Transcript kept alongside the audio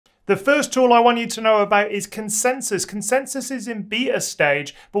The first tool I want you to know about is Consensus. Consensus is in beta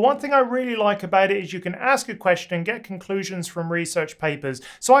stage, but one thing I really like about it is you can ask a question and get conclusions from research papers.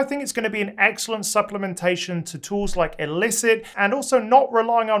 So I think it's going to be an excellent supplementation to tools like Elicit, and also not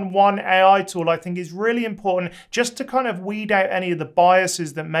relying on one AI tool I think is really important just to kind of weed out any of the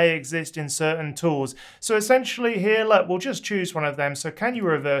biases that may exist in certain tools. So essentially here, look, we'll just choose one of them. So can you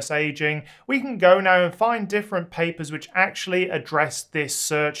reverse aging? We can go now and find different papers which actually address this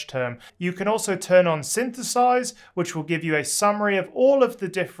search term. You can also turn on synthesize, which will give you a summary of all of the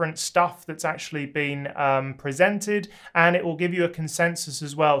different stuff that's actually been presented, and it will give you a consensus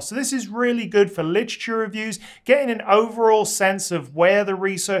as well. So this is really good for literature reviews, getting an overall sense of where the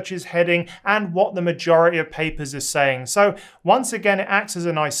research is heading and what the majority of papers are saying. So once again, it acts as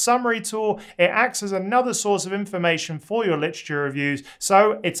a nice summary tool. It acts as another source of information for your literature reviews.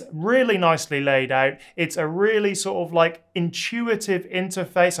 So it's really nicely laid out. It's a really sort of like intuitive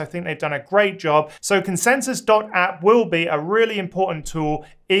interface. I think they've done a great job. So consensus.app will be a really important tool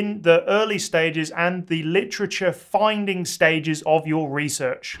in the early stages and the literature finding stages of your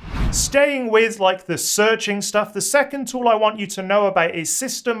research. Staying with like the searching stuff, the second tool I want you to know about is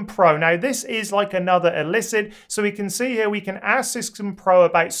System Pro. Now this is like another Elicit, so we can see here we can ask System Pro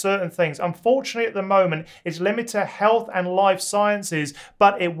about certain things. Unfortunately at the moment it's limited to health and life sciences,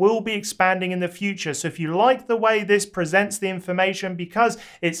 but it will be expanding in the future. So if you like the way this presents the information, because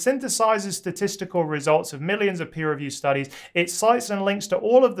it synthesizes statistical results of millions of peer-reviewed studies, it cites and links to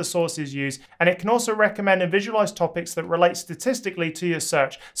all of the sources used, and it can also recommend and visualize topics that relate statistically to your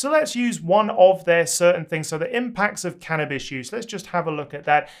search. So let's use one of their certain things. So the impacts of cannabis use. Let's just have a look at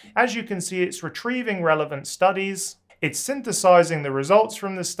that. As you can see, it's retrieving relevant studies. It's synthesizing the results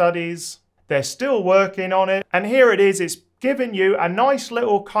from the studies. They're still working on it. And here it is. It's giving you a nice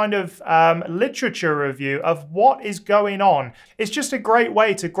little kind of literature review of what is going on. It's just a great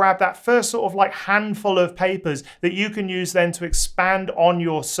way to grab that first sort of like handful of papers that you can use then to expand on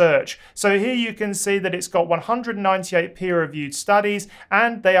your search. So here you can see that it's got 198 peer-reviewed studies,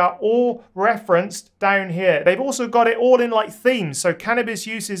 and they are all referenced down here. They've also got it all in like themes. So cannabis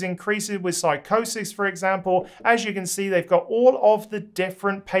use is increases with psychosis, for example. As you can see, they've got all of the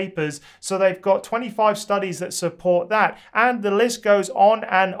different papers. So they've got 25 studies that support that. And the list goes on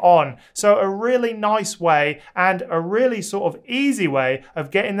and on. So a really nice way and a really sort of easy way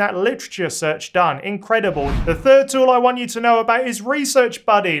of getting that literature search done. Incredible. The third tool I want you to know about is Research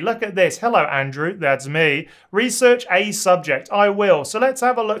Buddy. Look at this. Hello, Andrew. That's me. Research a subject. I will. So let's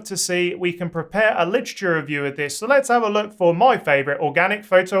have a look to see we can prepare a literature review of this. So let's have a look for my favorite organic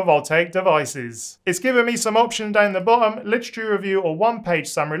photovoltaic devices. It's given me some options down the bottom. Literature review or one-page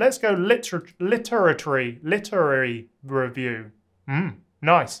summary. Let's go literary review.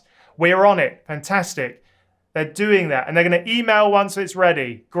 Nice. We're on it. Fantastic. They're doing that, and they're going to email once it's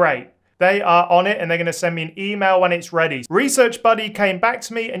ready. Great. They are on it, and they're going to send me an email when it's ready. Research Buddy came back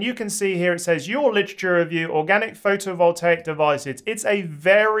to me, and you can see here it says your literature review, organic photovoltaic devices. It's a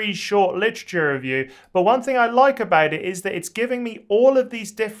very short literature review, but one thing I like about it is that it's giving me all of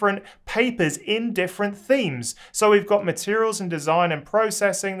these different papers in different themes. So we've got materials and design and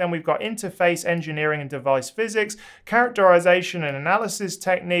processing, then we've got interface engineering and device physics, characterization and analysis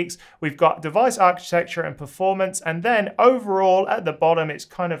techniques, we've got device architecture and performance, and then overall at the bottom it's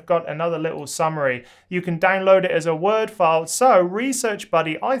kind of got another little summary. You can download it as a Word file. So Research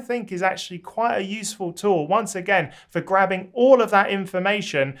Buddy, I think, is actually quite a useful tool, once again, for grabbing all of that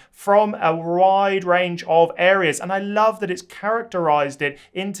information from a wide range of areas. And I love that it's characterized it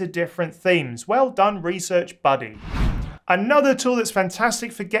into different themes. Well done, Research Buddy. Another tool that's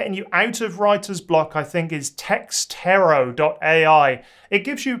fantastic for getting you out of writer's block, I think, is textero.ai. It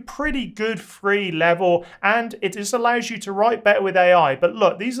gives you pretty good free level, and it just allows you to write better with AI. But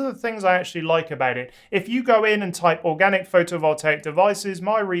look, these are the things I actually like about it. If you go in and type organic photovoltaic devices,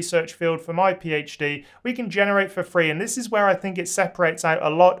 my research field for my PhD, we can generate for free. And this is where I think it separates out a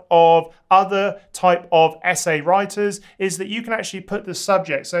lot of other type of essay writers, is that you can actually put the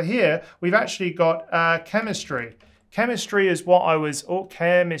subject. So here we've actually got chemistry. Chemistry is what I was,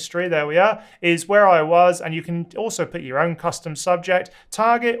 chemistry, there we are, is where I was, and you can also put your own custom subject.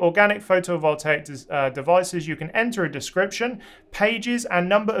 Target, organic photovoltaic devices. You can enter a description, pages, and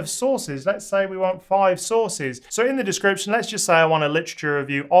number of sources. Let's say we want 5 sources. So in the description, let's just say I want a literature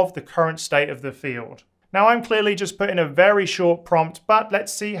review of the current state of the field. Now I'm clearly just putting a very short prompt, but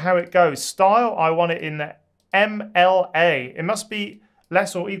let's see how it goes. Style, I want it in the MLA. It must be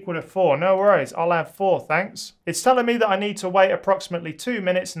less or equal to 4. No worries, I'll have 4, thanks. It's telling me that I need to wait approximately 2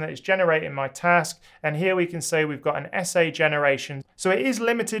 minutes and that it's generating my task. And here we can say we've got an essay generation. So it is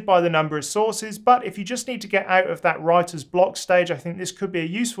limited by the number of sources, but if you just need to get out of that writer's block stage, I think this could be a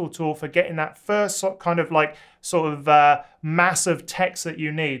useful tool for getting that first kind of like mass of text that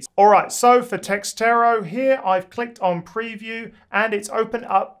you need. All right, so for Textero here, I've clicked on preview and it's opened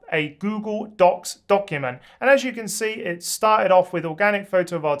up a Google Docs document. And as you can see, it started off with organic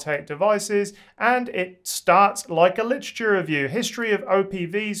photovoltaic devices and it starts like a literature review. History of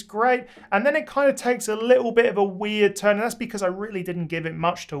OPVs, great. And then it kind of takes a little bit of a weird turn, and that's because I really didn't give it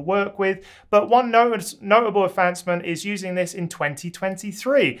much to work with. But one notable advancement is using this in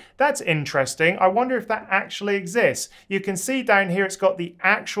 2023. That's interesting. I wonder if that actually exists. You can see down here it's got the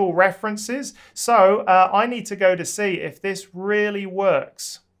actual references. So I need to go to see if this really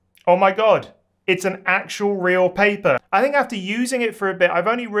works. Oh my God, it's an actual real paper. I think after using it for a bit, I've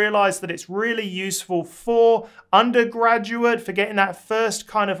only realized that it's really useful for undergraduate, for getting that first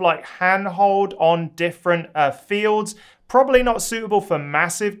kind of like handhold on different fields. Probably not suitable for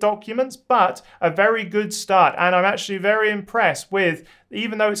massive documents, but a very good start. And I'm actually very impressed with,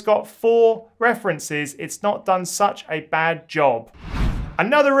 even though it's got 4 references, it's not done such a bad job.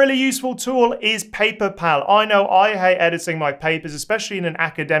 Another really useful tool is PaperPal. I know I hate editing my papers, especially in an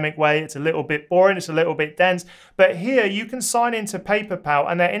academic way. It's a little bit boring, it's a little bit dense, but here you can sign into PaperPal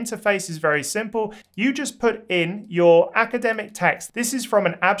and their interface is very simple. You just put in your academic text. This is from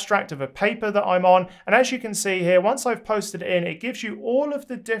an abstract of a paper that I'm on, and as you can see here, once I've posted it in, it gives you all of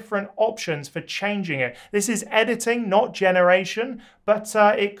the different options for changing it. This is editing, not generation, but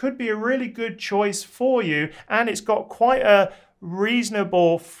it could be a really good choice for you, and it's got quite a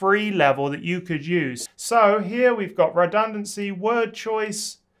reasonable free level that you could use. So here we've got redundancy, word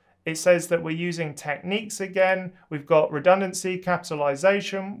choice. It says that we're using techniques again. We've got redundancy,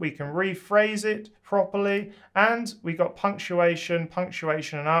 capitalization. We can rephrase it properly. And we got punctuation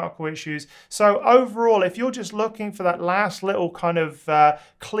and article issues. So overall, if you're just looking for that last little kind of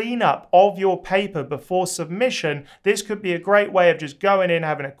cleanup of your paper before submission, this could be a great way of just going in,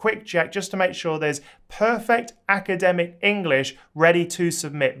 having a quick check just to make sure there's perfect academic English ready to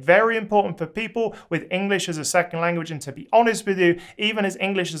submit. Very important for people with English as a second language, and to be honest with you, even as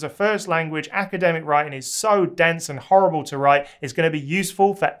English as a first language, academic writing is so dense and horrible to write, it's going to be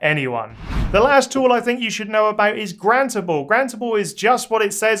useful for anyone. The last tool I think you should know about is Grantable. Grantable is just what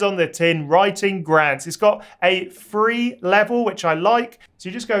it says on the tin, writing grants. It's got a free level, which I like. So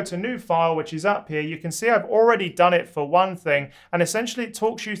you just go to new file, which is up here. You can see I've already done it for one thing, and essentially it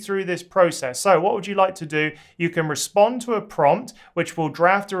talks you through this process. So what would you like to do? You can respond to a prompt, which will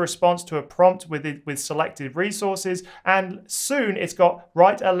draft a response to a prompt with selected resources, and soon it's got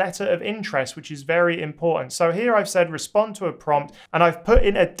write a letter of interest, which is very important. So here I've said respond to a prompt, and I've put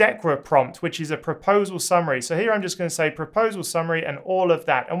in a DECRA prompt, which is a proposal summary. So here I'm just going to say proposal summary and all of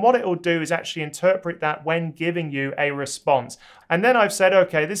that. And what it will do is actually interpret that when giving you a response. And then I've said,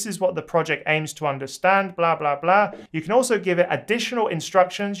 okay, this is what the project aims to understand, blah, blah, blah. You can also give it additional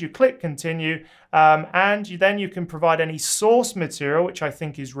instructions. You click continue, and then you can provide any source material, which I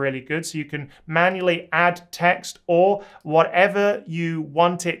think is really good. So you can manually add text or whatever you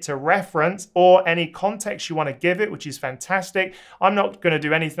want it to reference, or any context you want to give it, which is fantastic. I'm not going to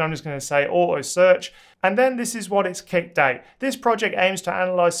do anything. I'm just going to say auto search. And then this is what it's kicked out. This project aims to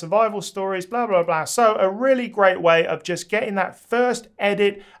analyze survival stories, blah, blah, blah. So a really great way of just getting that first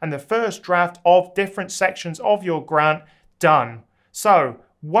edit and the first draft of different sections of your grant done. So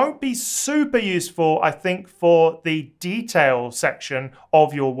won't be super useful, I think, for the detail section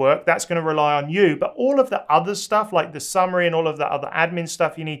of your work. That's going to rely on you. But all of the other stuff, like the summary and all of the other admin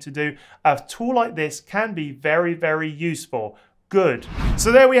stuff you need to do, a tool like this can be very, very useful. Good.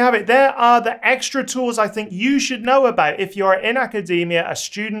 So there we have it. There are the extra tools I think you should know about if you're in academia, a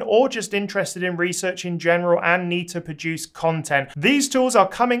student, or just interested in research in general and need to produce content. These tools are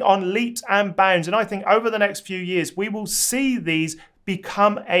coming on leaps and bounds, and I think over the next few years, we will see these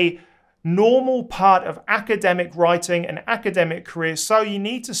become a normal part of academic writing and academic careers. So you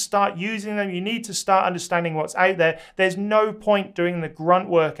need to start using them. You need to start understanding what's out there. There's no point doing the grunt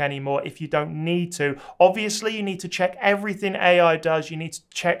work anymore if you don't need to. Obviously, you need to check everything AI does. You need to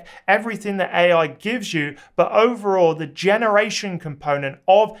check everything that AI gives you. But overall, the generation component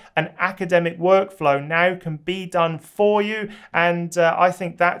of an academic workflow now can be done for you. And I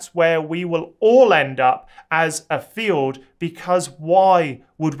think that's where we will all end up as a field, because why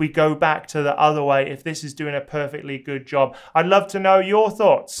would we go back to the other way if this is doing a perfectly good job? I'd love to know your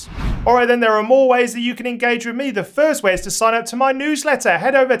thoughts. Alright then, there are more ways that you can engage with me. The first way is to sign up to my newsletter.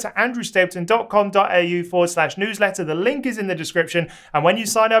 Head over to andrewstapleton.com.au/newsletter. The link is in the description. And when you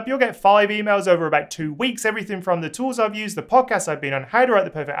sign up, you'll get 5 emails over about 2 weeks. Everything from the tools I've used, the podcasts I've been on, how to write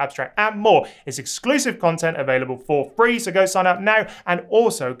the perfect abstract, and more. It's exclusive content available for free. So go sign up now. And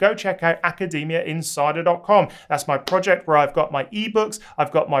also go check out academiainsider.com. That's my project where I've got my ebooks,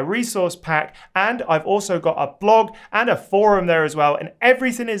 I've got my resource pack, and I've also got a blog and a forum there as well. And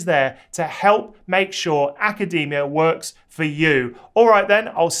everything is there to help make sure academia works for you. All right then,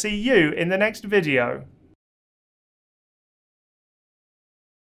 I'll see you in the next video.